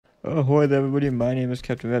Ahoy there, everybody. My name is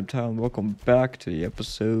Captain Reptile, and welcome back to the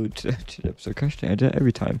episode. To the episode, gosh, I do it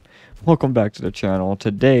every time. Welcome back to the channel.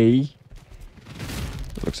 Today,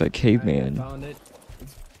 it looks like caveman. I found it.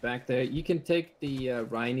 It's back there. You can take the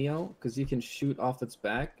Rhino, because you can shoot off its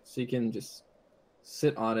back. So you can just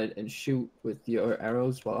sit on it and shoot with your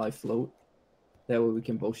arrows while I float. That way we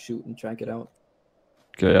can both shoot and track it out.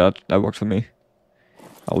 Okay, that works for me.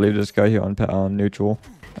 I'll leave this guy here on neutral.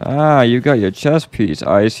 Ah, you got your chest piece.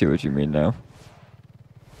 I see what you mean now.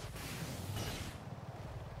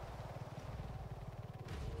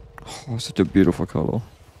 Oh, such a beautiful color.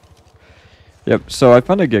 Yep, so I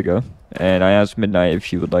found a Giga, and I asked Midnite if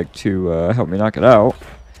she would like to help me knock it out.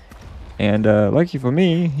 And lucky for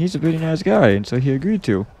me, he's a pretty nice guy, and so he agreed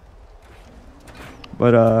to.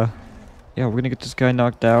 But yeah, we're gonna get this guy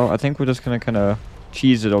knocked out. I think we're just gonna kind of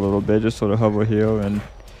cheese it a little bit, just sort of hover here and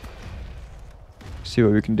see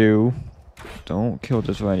what we can do. Don't kill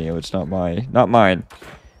this Rhino, it's not mine.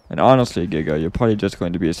 And honestly, Giga, you're probably just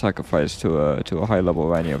going to be a sacrifice to a high level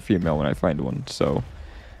Rhino female when I find one. So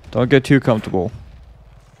don't get too comfortable.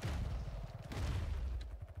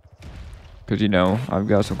 Cause you know, I've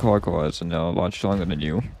got some claws and they're a lot stronger than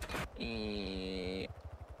you. Can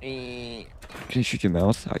you shoot your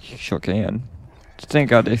mouth? I sure can. Thank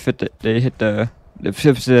God they fixed the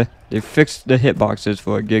hitboxes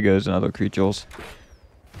for Gigas and other creatures.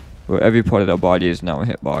 Where every part of their body is now a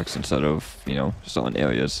hitbox instead of, you know, just on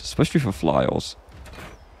areas, especially for flyers.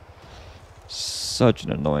 Such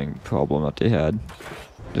an annoying problem that they had.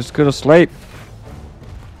 Just go to sleep.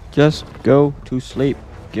 Just go to sleep,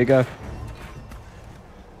 Giga.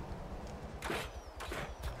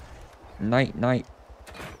 Night, night.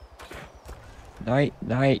 Night,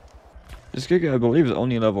 night. This Giga, I believe, is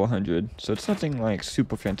only level 100, so it's nothing like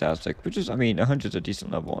super fantastic. Which is, I mean, 100 is a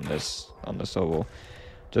decent level on this server.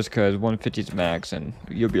 Just because 150 is max, and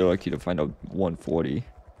you'll be lucky to find a 140.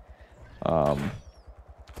 But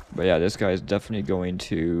yeah, this guy is definitely going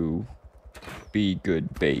to be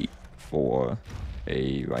good bait for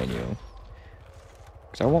a Rhino.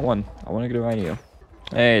 Because I want one. I want to get a Rhino.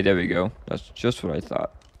 Hey, there we go. That's just what I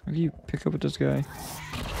thought. How do you pick up with this guy?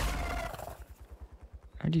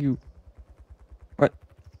 How do you... What?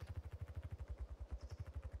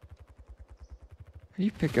 How do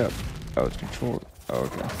you pick up? Oh, it's control. Oh,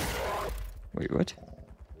 okay. Wait, what?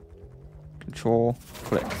 Control,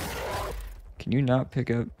 click. Can you not pick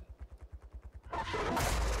up?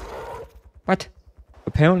 What?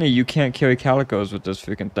 Apparently you can't carry calicos with this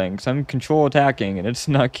freaking thing. So I'm control attacking and it's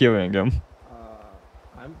not carrying them.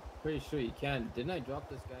 I'm pretty sure you can. Didn't I drop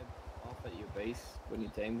this guy off at your base when you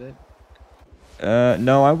tamed it?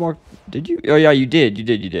 No, I walked... Did you? Oh, yeah, you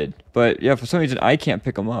did. But, yeah, for some reason, I can't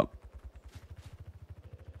pick them up.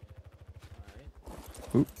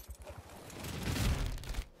 Oop.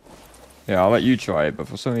 Yeah, I'll let you try it, but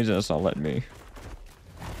for some reason, it's not letting me.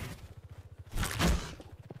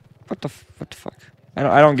 What the fuck?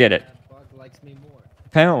 I don't get it. That bug likes me more.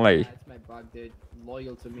 Apparently. That's my bug, they're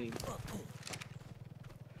loyal to me.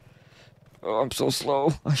 Oh, I'm so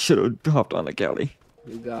slow. I should have hopped on the galley.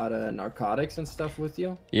 You got narcotics and stuff with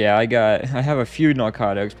you? Yeah, I have a few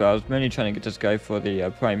narcotics, but I was mainly trying to get this guy for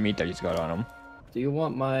the prime meat that he's got on him. Do you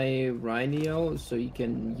want my Rhino so you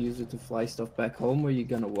can use it to fly stuff back home, or are you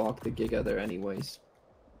gonna walk the Giga there anyways?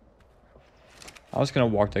 I was gonna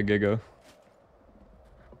walk that Giga.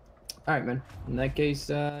 Alright, man. In that case,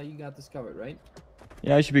 you got this covered, right?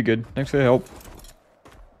 Yeah, I should be good. Thanks for the help.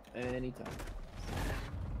 Anytime.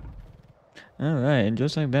 Alright, and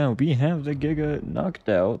just like that, we have the Giga knocked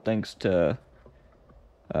out, thanks to,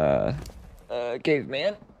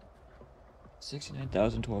 Caveman.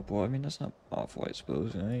 69,000 torpor. I mean, that's not awful, I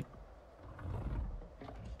suppose, right?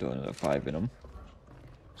 Throw another 5 in them.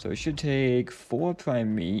 So it should take 4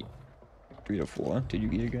 prime meat. 3 to 4. Did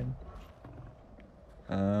you eat again?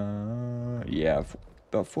 Yeah,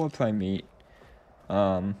 about 4 prime meat.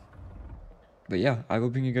 But yeah, I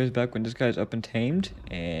will bring you guys back when this guy's up and tamed.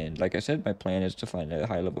 And like I said, my plan is to find a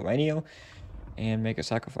high level Rhino and make a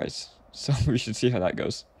sacrifice. So we should see how that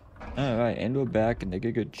goes. Alright, and we're back, and the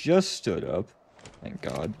Giga just stood up. Thank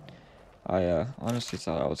God. I honestly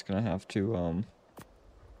thought I was gonna have to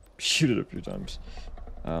shoot it a few times.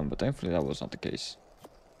 But thankfully that was not the case.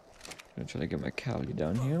 I'm gonna try to get my Cali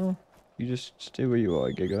down here. You just stay where you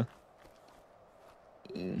are, Giga.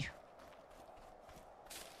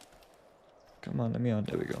 Come on, let me on.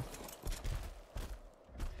 There we go.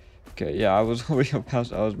 Okay, yeah, I was over here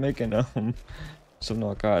past. I was making some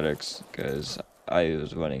narcotics because I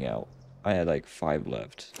was running out. I had like 5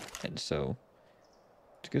 left, and so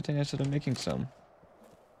it's a good thing I started making some.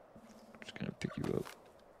 I'm just gonna pick you up.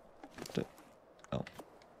 Oh,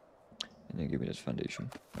 And give me this foundation.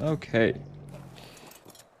 Okay.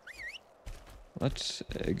 Let's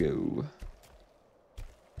go.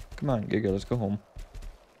 Come on, Giga, let's go home.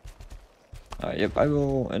 Yep, I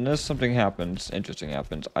will, unless something happens, interesting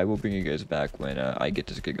happens, I will bring you guys back when I get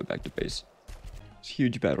this Giga back to base. It's a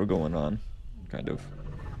huge battle going on, kind of.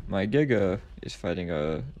 My Giga is fighting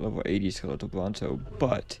a level 80 skeletal Bronto,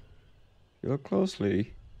 but if you look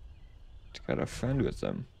closely, it's got a friend with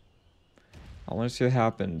them. I want to see what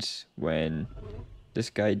happens when this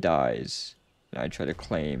guy dies and I try to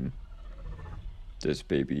claim this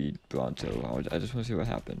baby Bronto. I just want to see what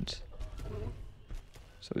happens.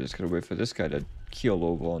 So we just gotta wait for this guy to keel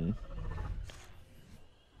over and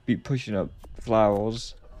be pushing up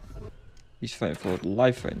flowers. He's fighting for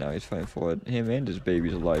life right now. He's fighting for him and his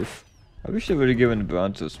baby's life. I wish they would have given the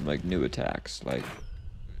Bronto some like new attacks, like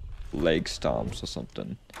leg stomps or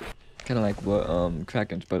something. Kind of like what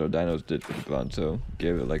Kraken's Battle Dinos did for the Bronto.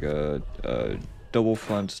 Gave it like a double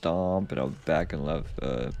front stomp and a back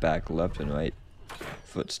left and right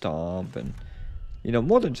foot stomp, and you know,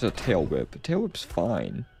 more than just a tail whip. A tail whip's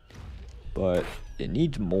fine, but it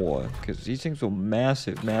needs more because these things are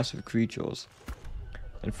massive, massive creatures.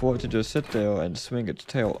 And for it to just sit there and swing its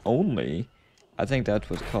tail only, I think that's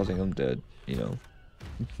what's causing them to, you know,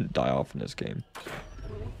 die off in this game.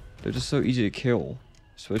 They're just so easy to kill,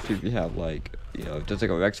 especially if you have like, you know, just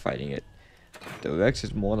like a Rex fighting it. The Rex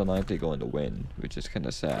is more than likely going to win, which is kind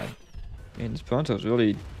of sad. And this Bronto's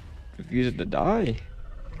really refusing to die.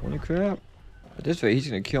 Holy crap. But this way, he's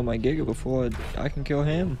gonna kill my Giga before I can kill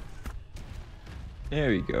him.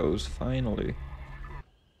 There he goes, finally.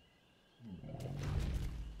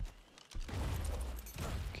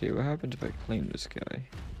 Okay, what happens if I claim this guy?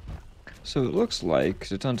 So it looks like,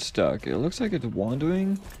 because it's unstuck, it looks like it's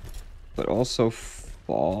wandering, but also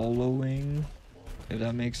following, if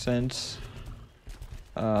that makes sense.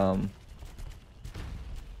 Yeah,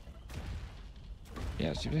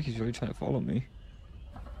 it seems like he's really trying to follow me.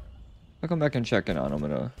 I'll come back and check in on him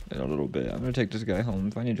in a little bit. I'm gonna take this guy home.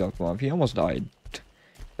 If I need to drop him off, he almost died. I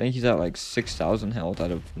think he's at like 6,000 health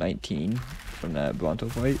out of 19 from that Bronto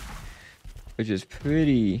fight, which is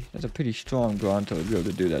pretty. That's a pretty strong Bronto to be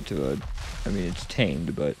able to do that to a. I mean, it's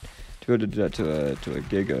tamed, but to be able to do that to a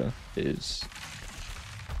Giga is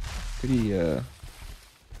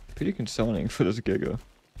pretty concerning for this Giga.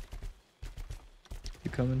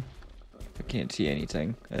 You coming? I can't see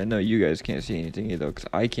anything. I know you guys can't see anything either, because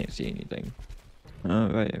I can't see anything.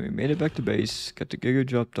 Alright, we made it back to base. Got the Giga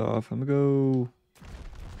dropped off. I'm gonna go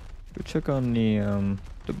check on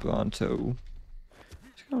the Bronto.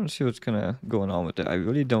 Just want to see what's going on with it. I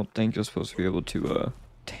really don't think you're supposed to be able to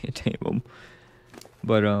tame them.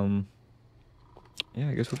 But yeah,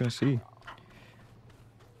 I guess we're gonna see.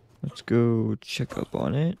 Let's go check up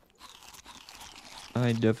on it.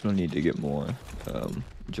 I definitely need to get more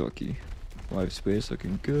jockey. Life space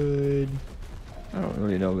looking good. I don't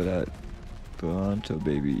really know where that Bronto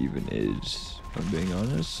baby even is, if I'm being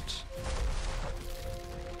honest.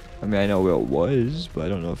 I mean, I know where it was, but I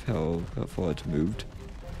don't know if how far it's moved.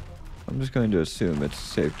 I'm just going to assume it's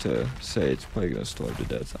safe to say it's probably going to starve to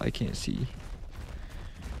death. I can't see.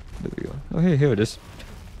 There we go. Oh, hey, here it is.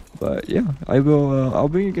 But yeah, I'll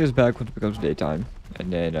bring you guys back when it becomes daytime.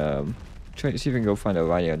 And then try to see if we can go find a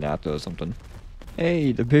Rhyniognatha or something.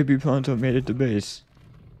 Hey, the baby Bronto made it to base.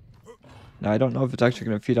 Now, I don't know if it's actually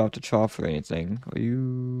going to feed off the trough or anything. Are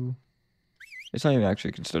you... It's not even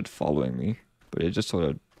actually considered following me, but it just sort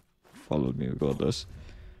of followed me regardless.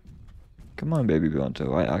 Come on, baby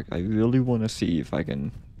Bronto. I really want to see if I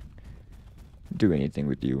can do anything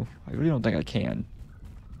with you. I really don't think I can.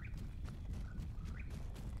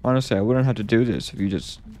 Honestly, I wouldn't have to do this if you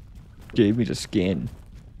just gave me the skin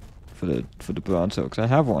for the Bronto, because I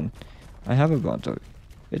have one. I have a Bronto.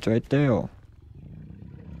 It's right there.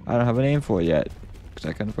 I don't have a name for it yet, because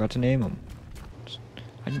I kind of forgot to name him.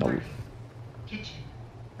 I know. Kitchen.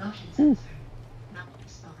 Motion sensor. Not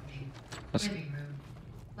responding. Living room.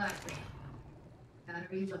 Black.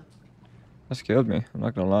 Battery low. That scared me. I'm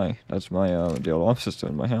not gonna lie. That's my the alarm system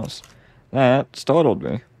in my house. That startled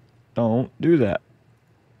me. Don't do that.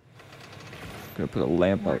 Gonna put a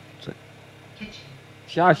lamp out. Kitchen.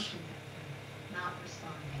 Shush. Not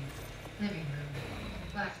responding. Living room.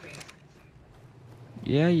 Black ray sensor.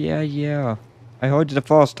 Yeah. I heard you the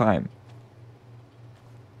first time.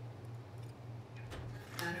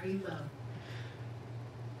 Battery low.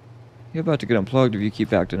 You're about to get unplugged if you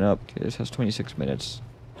keep acting up. Okay, this has 26 minutes.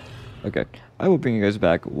 Okay, I will bring you guys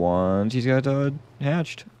back once these guys are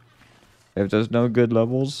hatched. If there's no good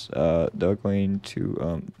levels, they're going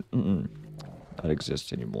to not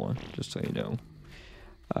exist anymore, just so you know.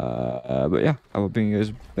 But yeah, I will bring you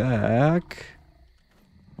guys back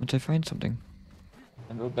once I find something.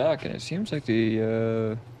 And we're back, and it seems like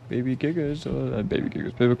the baby Gigas,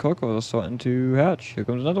 baby Coco are starting to hatch. Here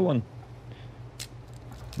comes another one.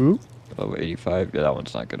 Boop. Level 85. Yeah, that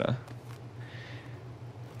one's not gonna.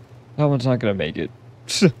 That one's not gonna make it.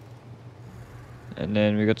 And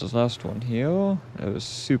then we got this last one here. That was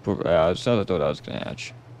super. I just thought that was gonna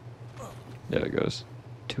hatch. There it goes.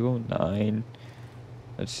 209.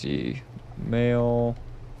 Let's see. Male.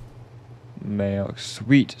 Male.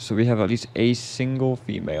 Sweet. So we have at least a single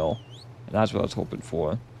female. And that's what I was hoping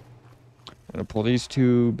for. I'm gonna pull these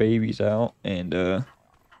two babies out and do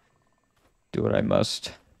what I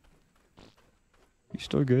must. You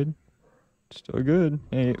still good? Still good.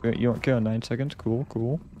 Hey, you don't care on 9 seconds? Cool,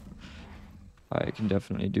 cool. I can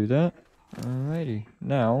definitely do that. Alrighty.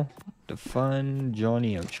 Now, the fun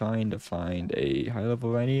journey of trying to find a high-level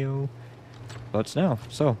Rhynio starts now.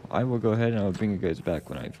 So, I will go ahead and I'll bring you guys back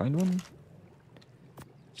when I find one.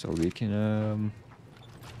 So we can,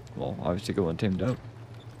 well, obviously go and tamed up.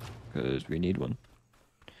 Because we need one.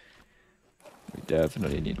 We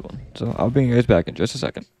definitely need one. So, I'll bring you guys back in just a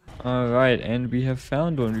second. Alright, and we have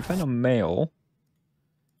found one. We found a male.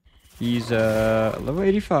 He's level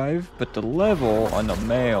 85, but the level on the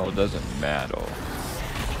male doesn't matter.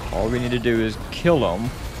 All we need to do is kill him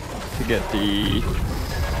to get the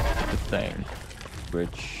thing.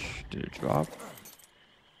 Which, did it drop?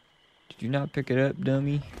 Did you not pick it up,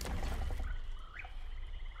 dummy?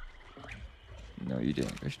 No, you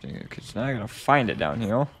didn't. Gosh dang it, because now I gotta find it down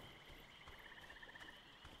here.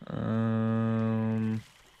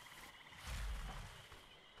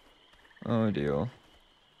 Oh dear.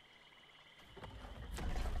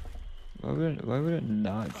 Why would it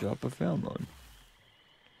not drop a pheromone?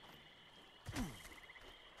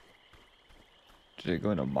 Did it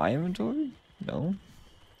go into my inventory? No.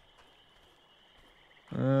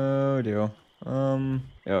 Oh dear. Yeah,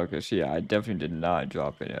 okay, so yeah, I definitely did not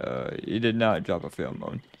drop it. He did not drop a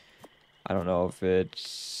pheromone. I don't know if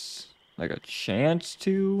it's like a chance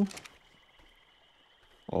to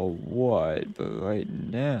or what, but right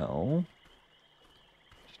now,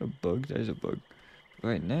 there's a bug. There's a bug.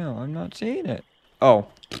 Right now, I'm not seeing it. Oh,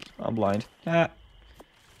 I'm blind. Ah.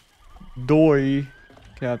 Doy.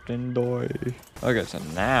 Captain Doy. Okay, so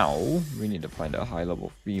now we need to find a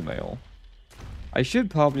high-level female. I should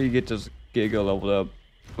probably get this Giga leveled up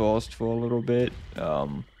first for a little bit.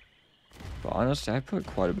 But honestly, I put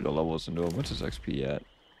quite a bit of levels into him. What's his XP at?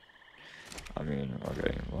 I mean,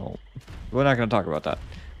 okay, well, we're not going to talk about that.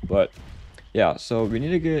 But, yeah, so we need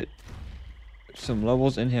to get some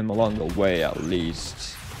levels in him along the way, at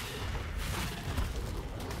least.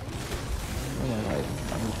 Where am I hiding?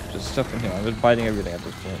 I'm just stuff in here. I'm just biting everything at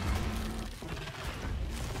this point.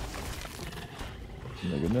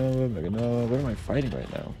 Meganova. What am I fighting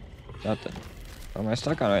right now? Nothing. What am I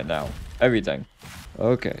stuck on right now? Everything.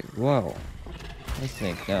 Okay, well, I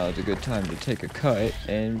think now is a good time to take a cut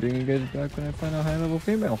and bring you guys back when I find a high-level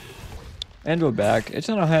female. And we're back. It's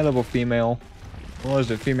not a high-level female. Well, is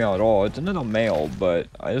it female at all? It's another male, but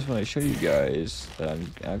I just want to show you guys that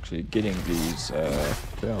I'm actually getting these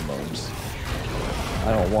pheromones.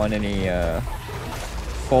 I don't want any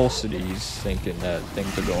falsities thinking that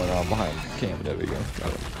things are going on behind the camera. There we go.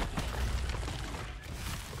 Got it.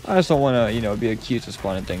 I just don't want to, you know, be accused of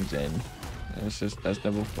spawning things in. That's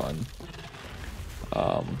never fun.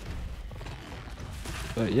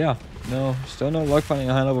 But yeah, no, still no luck finding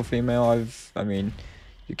a high-level female. I mean,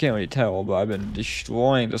 you can't really tell, but I've been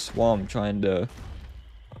destroying the swamp trying to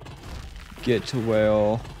get to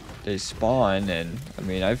where they spawn, and I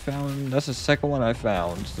mean, that's the second one I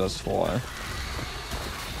found thus far.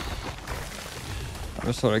 I'm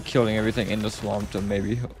just sort of killing everything in the swamp to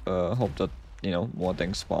maybe hope that, you know, more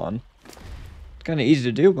things spawn. It's kind of easy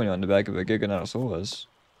to do when you're on the back of a Giga Dinosaurs.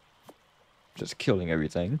 Just killing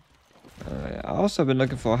everything. I also been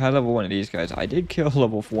looking for a high level one of these guys. I did kill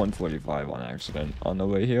level 145 on accident on the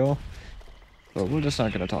way here. But we're just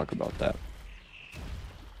not going to talk about that.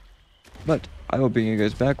 But I will bring you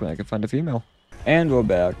guys back when I can find a female. And we're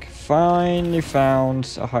back. Finally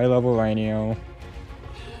found a high level Rhynio.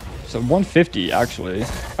 So 150 actually.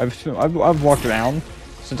 I've walked around.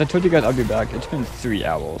 Since I told you guys I'd be back, it's been 3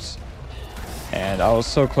 hours. And I was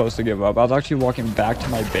so close to give up. I was actually walking back to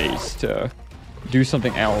my base to do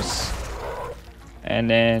something else. And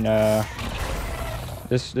then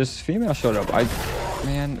this female showed up.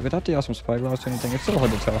 Man, without the awesome spyglass or anything, it's so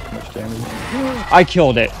hard to tell how much damage. I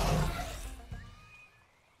killed it.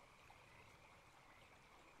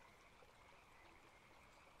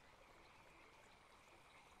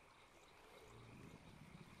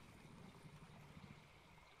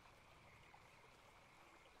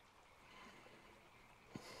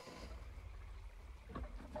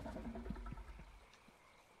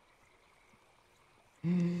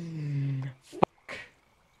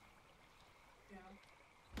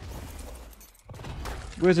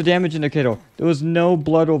 Where's the damage indicator? There was no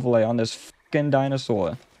blood overlay on this fucking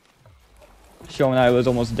dinosaur. Showing I was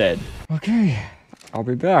almost dead. Okay, I'll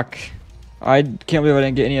be back. I can't believe I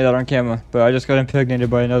didn't get any of that on camera, but I just got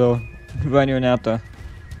impregnated by another Rhyniognatha.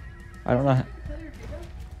 I don't know.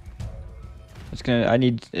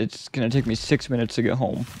 It's gonna take me 6 minutes to get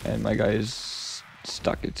home, and my guy is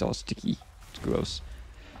stuck. It's all sticky. It's gross.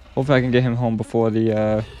 Hopefully I can get him home before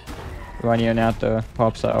the Rhyniognatha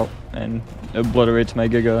pops out and obliterates my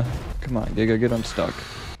Giga. Come on, Giga, get unstuck.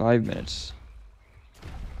 5 minutes.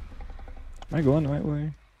 Am I going the right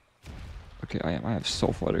way? Okay, I am. I have so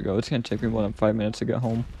far to go. It's gonna take me more than 5 minutes to get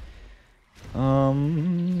home. Well,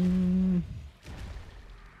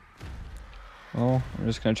 I'm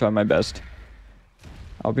just gonna try my best.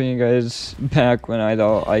 I'll bring you guys back when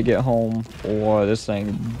either I get home or this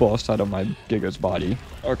thing busts out of my Giga's body.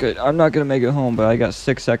 Okay, I'm not gonna make it home, but I got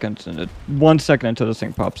 6 seconds and 1 second until this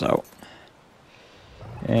thing pops out.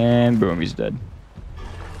 And boom, he's dead.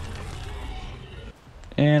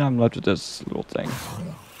 And I'm left with this little thing.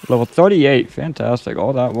 Level 38, fantastic.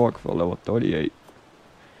 All that work for level 38.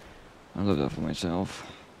 I love that for myself.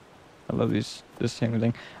 I love this same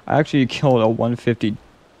thing. I actually killed a 150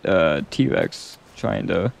 T-Rex trying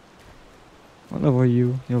to... What level are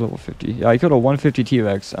you? You're level 50. Yeah, I killed a 150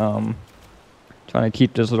 T-Rex trying to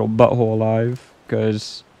keep this little butthole alive,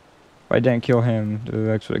 because if I didn't kill him, the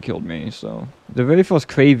Rex would have killed me. So the very first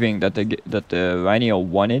craving that the Rhino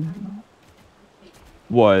wanted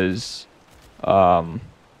was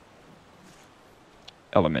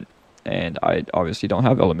element, and I obviously don't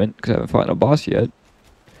have element because I haven't fought a boss yet.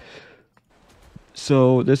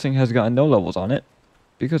 So this thing has gotten no levels on it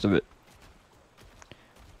because of it.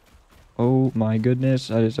 Oh my goodness,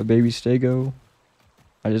 that is a baby stego.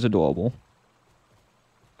 That is adorable.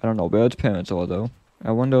 I don't know where its parents are though.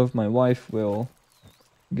 I wonder if my wife will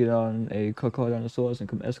get on a Dinosaurs and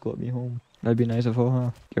come escort me home. That'd be nice of her,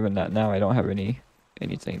 huh? Given that now I don't have anything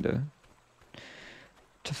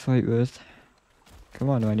to fight with. Come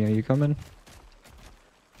on, Rhino, are you coming?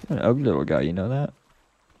 You're an ugly little guy, you know that?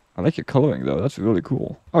 I like your coloring though, that's really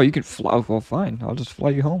cool. Oh, you can fly, well fine, I'll just fly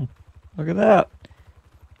you home. Look at that!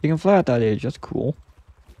 You can fly at that age, that's cool.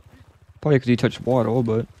 Probably because you touched water,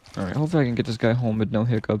 but... Alright, hopefully I can get this guy home with no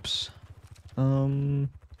hiccups. Yeah,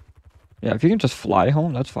 if you can just fly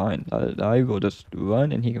home, that's fine. I will just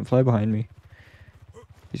run and he can fly behind me.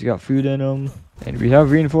 He's got food in him. And we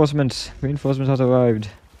have reinforcements. Reinforcements have arrived.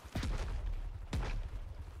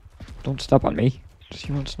 Don't step on me. Does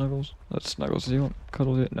he want snuggles? Let's snuggles. Does he want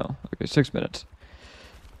cuddles yet? No. Okay, 6 minutes.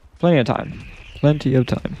 Plenty of time. Plenty of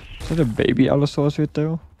time. Is that a baby Allosaurus right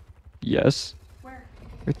there? Yes. Where?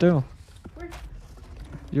 Right there. Where?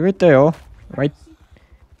 You're right there. Right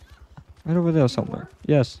over there somewhere.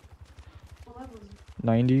 Yes. What level is it?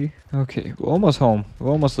 90. Okay, we're almost home.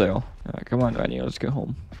 We're almost there. Alright, come on, Rhino, let's get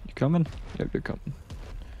home. You coming? Yep, you're coming.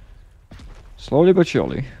 Slowly but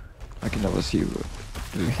surely. I can never see you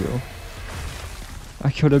through here. I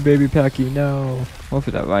killed a baby Packy, no.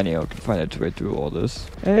 Hopefully that Rhino can find its way through all this.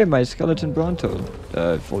 Hey, my skeleton Bronto,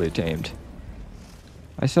 fully tamed.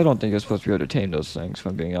 I still don't think you're supposed to be able to tame those things, if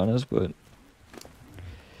I'm being honest, but...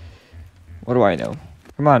 What do I know?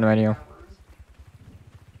 Come on, Rhino.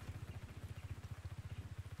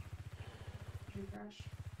 Did you crash?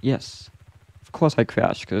 Yes. Of course I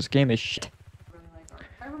crashed, because this game is shit. Really like art.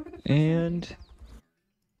 I remember the first And...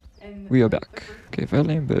 and we are like, back. Okay, if I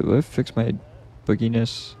land bit, will I fix my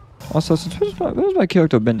bugginess? Also, since where's my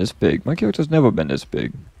character been this big? My character's never been this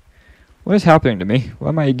big. What is happening to me? Why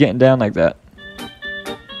am I getting down like that?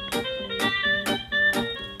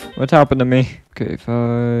 What's happened to me? Okay, if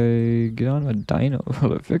I get on a dino,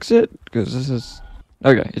 will it fix it? Because this is...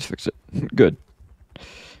 Okay, it's fixed it. Good.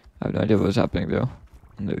 I have no idea what was happening though.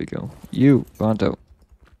 And there we go. You, Bronto.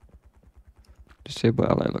 Disable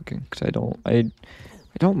ally looking. Because I don't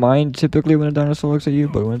mind typically when a dinosaur looks at you,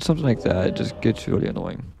 but when it's something like that, it just gets really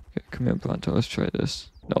annoying. Okay, come here, Bronto. Let's try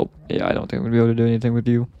this. Nope. Yeah, I don't think I'm going to be able to do anything with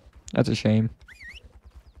you. That's a shame.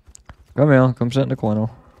 Come here. Come sit in the corner.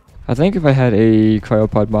 I think if I had a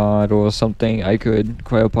cryopod mod or something, I could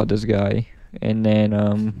cryopod this guy. And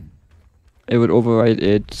then, it would override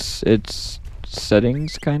its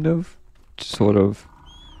settings, kind of. To sort of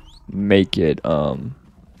make it,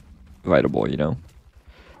 writable, you know?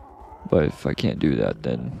 But if I can't do that,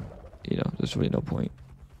 then, you know, there's really no point.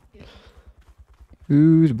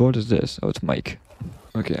 Whose board is this? Oh, it's Mike.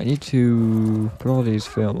 Okay, I need to put all these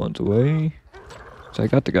pheromones away. So I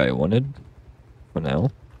got the guy I wanted. For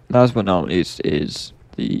now. Last but not least is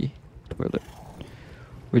the toilet.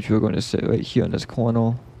 Which we're going to sit right here in this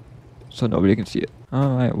corner. so nobody can see it.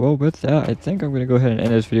 Alright, well with that, I think I'm gonna go ahead and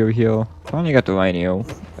end this video here. Finally got the Rhino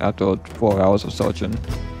after 4 hours of searching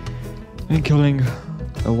and killing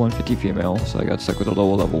a 150 female, so I got stuck with a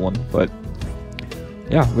lower level one. But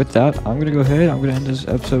yeah, with that, I'm gonna go ahead, I'm gonna end this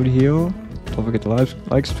episode here. Don't forget to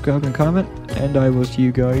like, subscribe, and comment, and I will see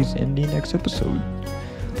you guys in the next episode.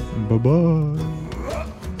 Bye bye.